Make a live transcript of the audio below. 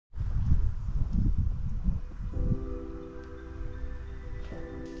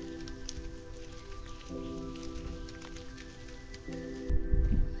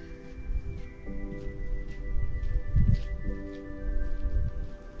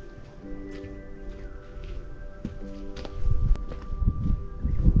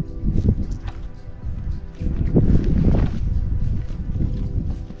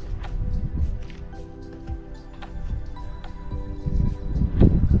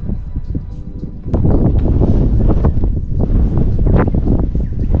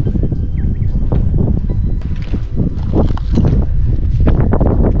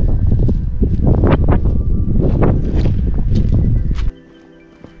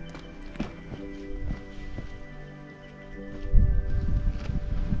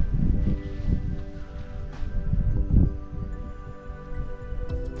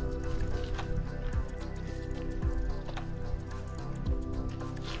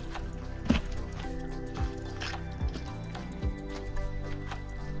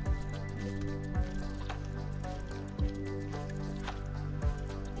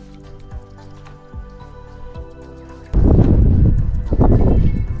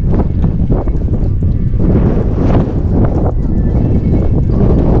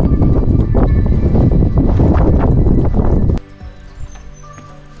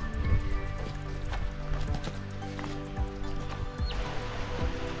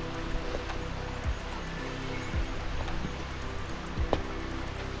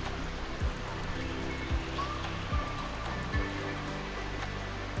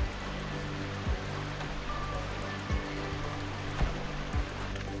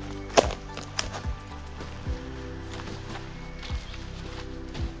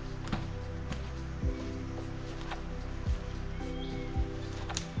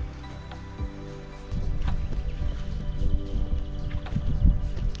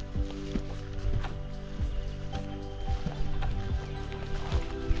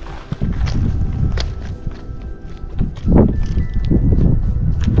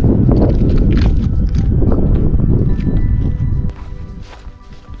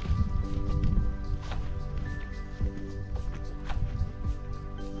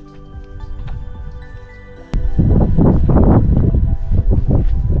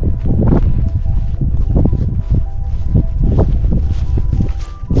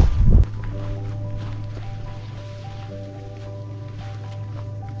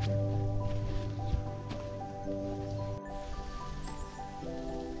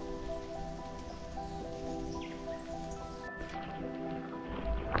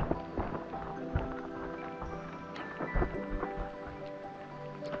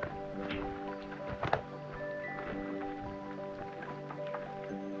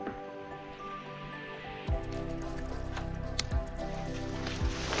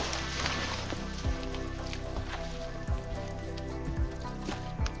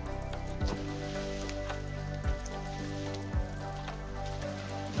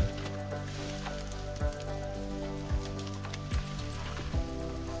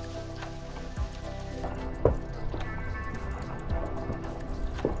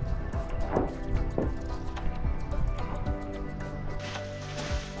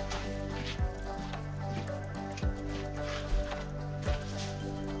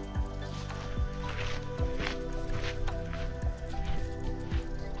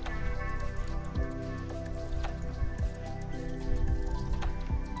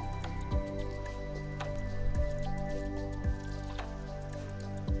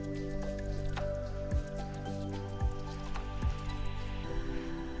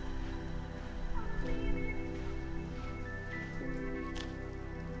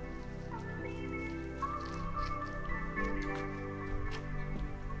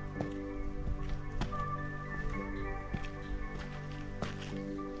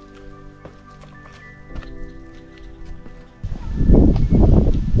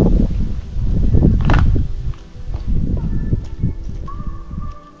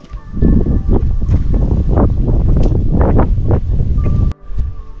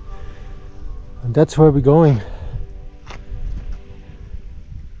that's where we're going.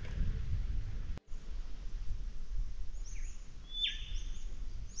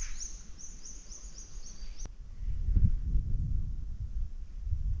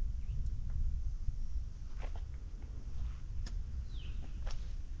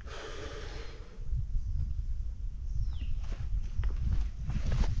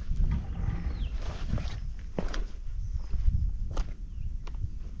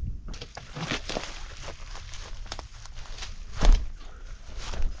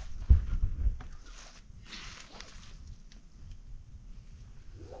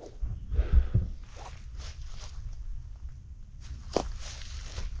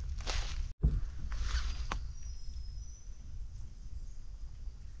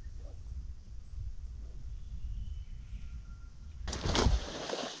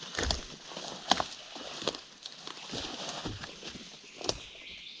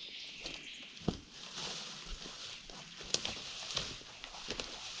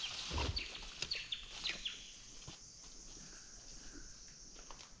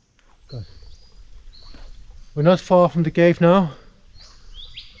 We're not far from the cave now.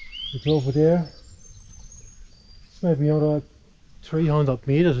 It's over there. It's maybe another 300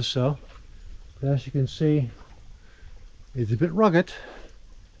 meters or so. But as you can see, it's a bit rugged.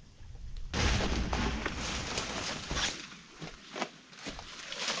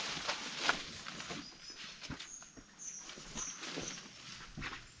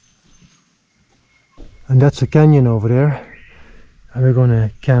 And that's a canyon over there. And we're gonna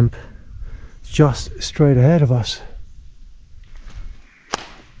camp just straight ahead of us.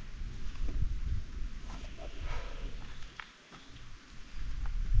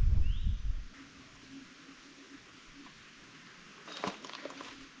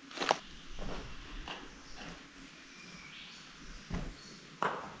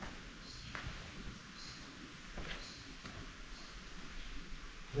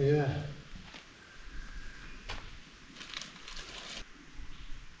 Yeah.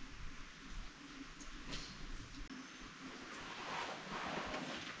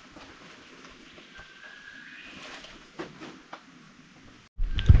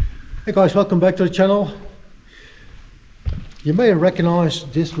 Hey guys, welcome back to the channel. You may recognize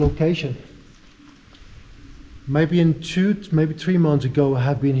this location. Maybe 3 months ago I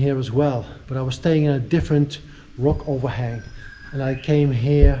have been here as well, but I was staying in a different rock overhang, and I came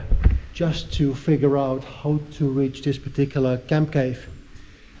here just to figure out how to reach this particular camp cave.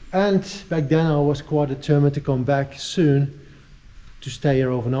 And back then I was quite determined to come back soon to stay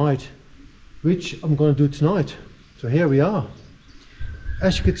here overnight, which I'm going to do tonight. So here we are.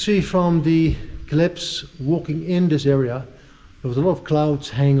 As you could see from the clips walking in this area, there was a lot of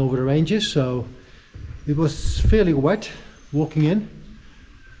clouds hanging over the ranges, so it was fairly wet walking in.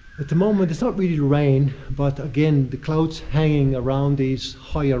 At the moment it's not really rain, but again the clouds hanging around these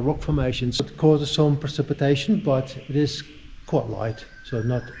higher rock formations, it causes some precipitation, but it is quite light, so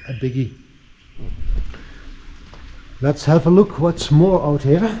not a biggie. Let's have a look what's more out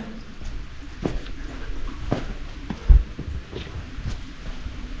here.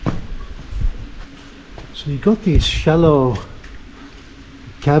 So you got these shallow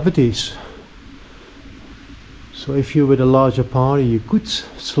cavities. So if you're with a larger party, you could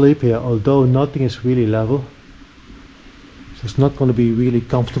sleep here, although nothing is really level. So it's not going to be really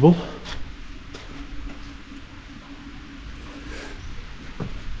comfortable.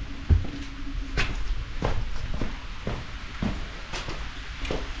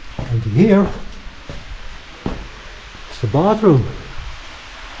 And here is the bathroom.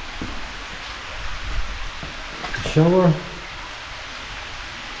 Shower.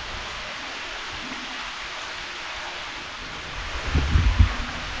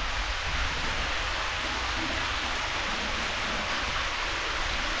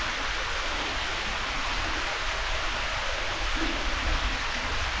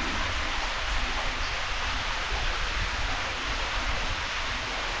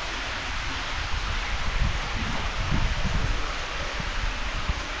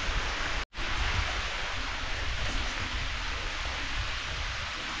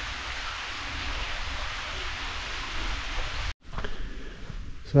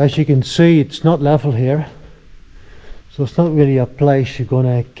 So as you can see, it's not level here, so it's not really a place you're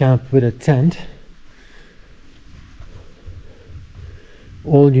gonna camp with a tent.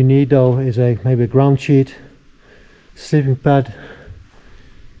 All you need though is maybe a ground sheet, sleeping pad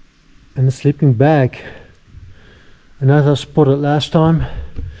and a sleeping bag. And as I spotted last time,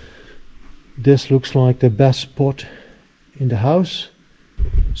 this looks like the best spot in the house.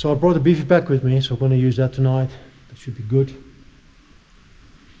 So I brought a Bivy bag with me, so I'm gonna use that tonight. That should be good.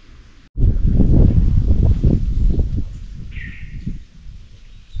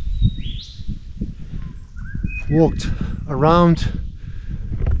 walked around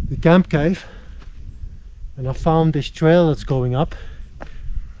the camp cave and I found this trail that's going up,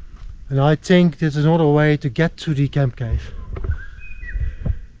 and I think this is another way to get to the camp cave.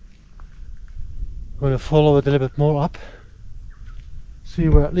 I'm going to follow it a little bit more up, see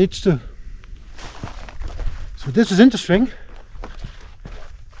where it leads to. So this is interesting.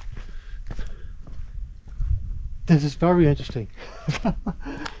 This is very interesting.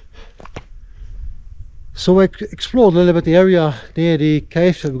 So I explored a little bit the area near the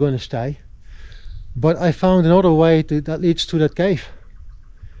cave that we're going to stay, but I found another way that leads to that cave,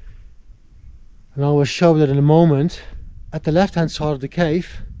 and I will show that in a moment. At the left hand side of the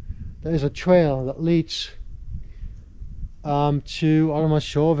cave there is a trail that leads to, I'm not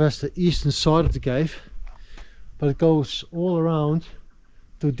sure if that's the eastern side of the cave, but it goes all around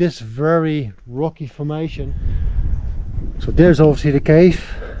to this very rocky formation. So there's obviously the cave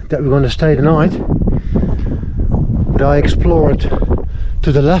that we're going to stay the night, but I explored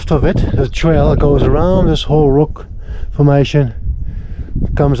to the left of it. There's a trail that goes around this whole rock formation,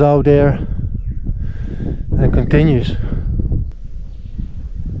 comes out there and continues.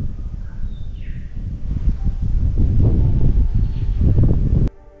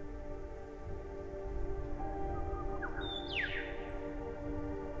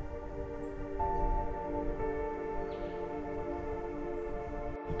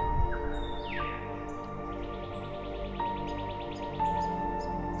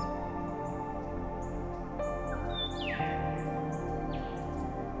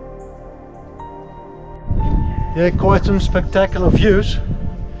 Yeah, quite some spectacular views,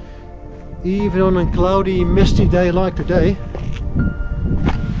 even on a cloudy, misty day like today.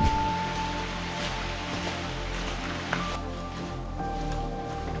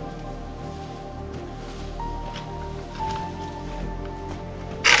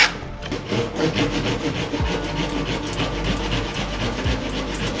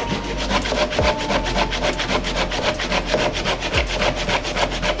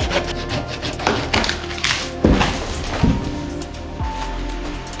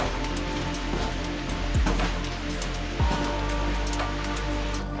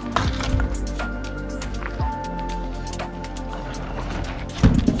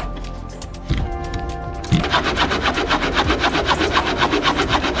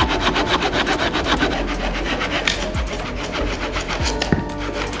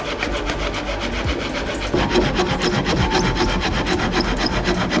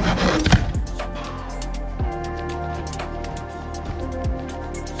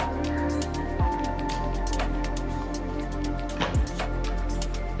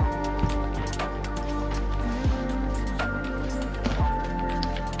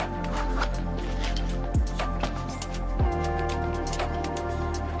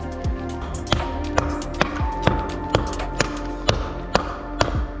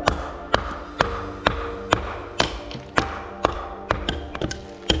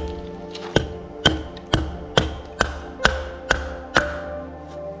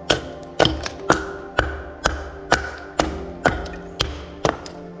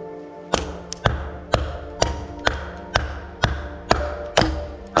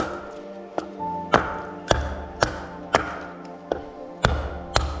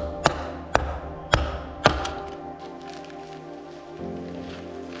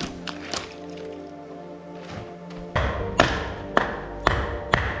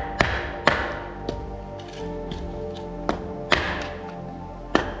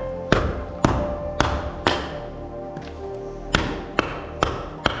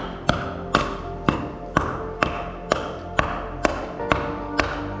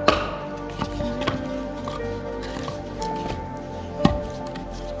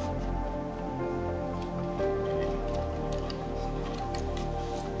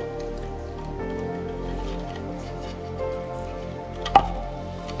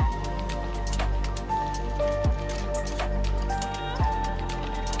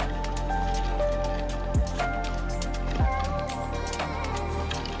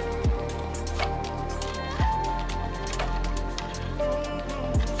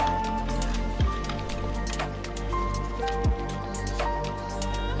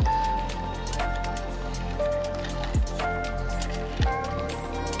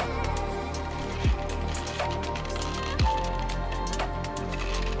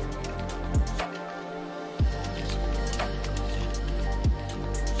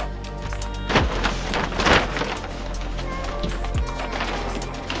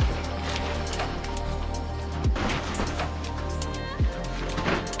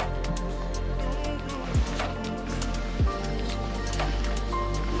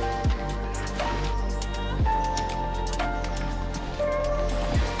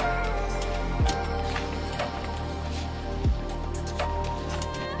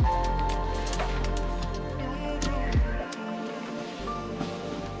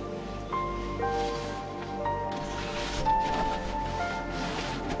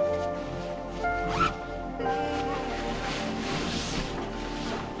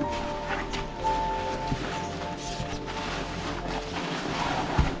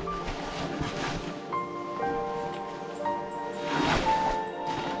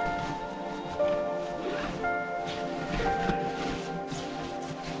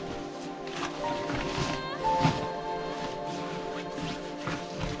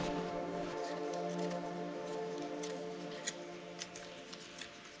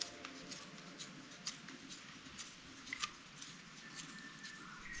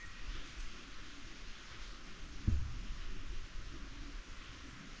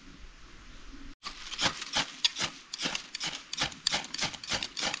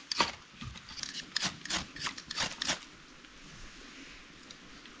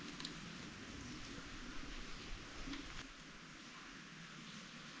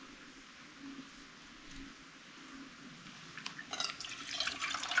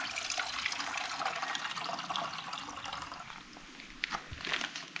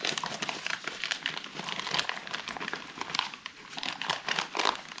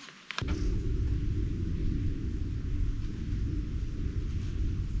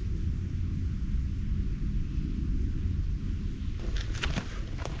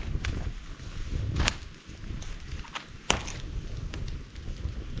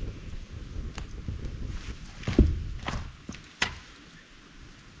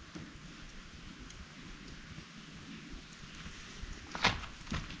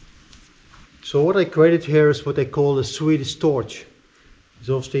 So what I created here is what they call a Swedish torch. It's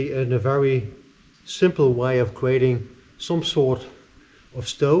obviously in a very simple way of creating some sort of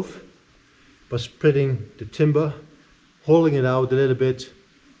stove by splitting the timber, holding it out a little bit,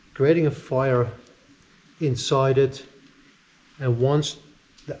 creating a fire inside it, and once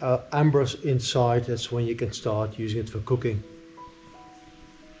the embers inside, that's when you can start using it for cooking.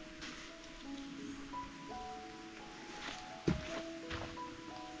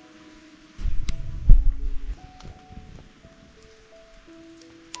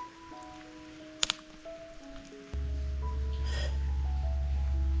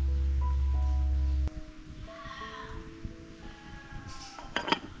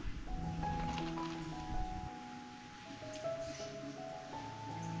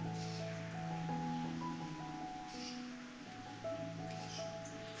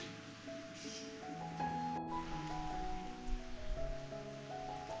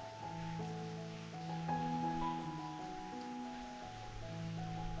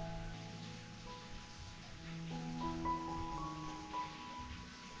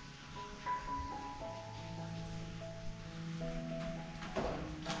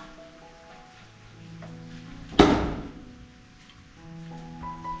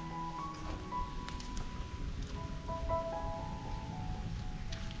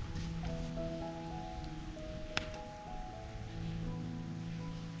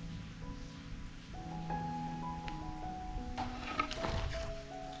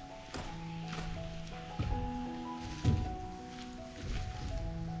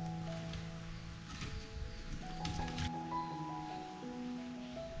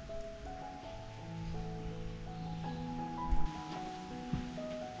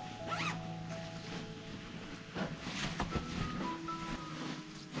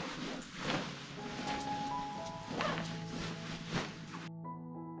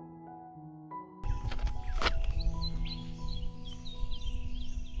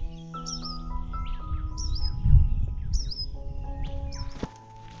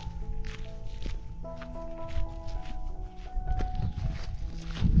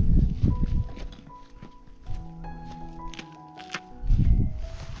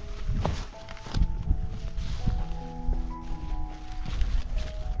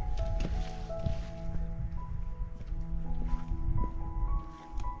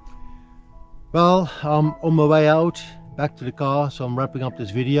 Well, I'm on my way out, back to the car, so I'm wrapping up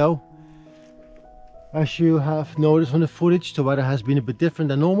this video. As you have noticed from the footage, the weather has been a bit different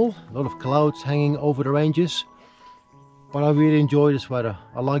than normal. A lot of clouds hanging over the ranges. But I really enjoy this weather.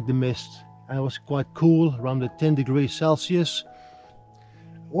 I like the mist. And it was quite cool, around the 10 degrees Celsius.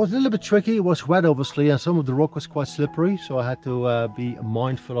 It was a little bit tricky, it was wet obviously, and some of the rock was quite slippery, so I had to be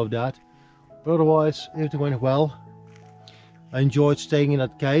mindful of that. But otherwise, everything went well. I enjoyed staying in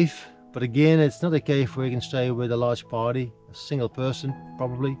that cave. But again, it's not a cave where you can stay with a large party, a single person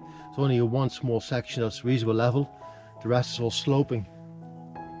probably. It's only one small section that's reasonable level. The rest is all sloping.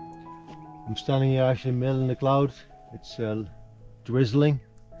 I'm standing here actually in the middle of the cloud. It's drizzling,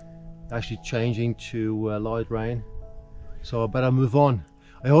 actually changing to light rain. So I better move on.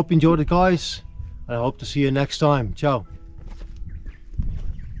 I hope you enjoyed it, guys, and I hope to see you next time. Ciao.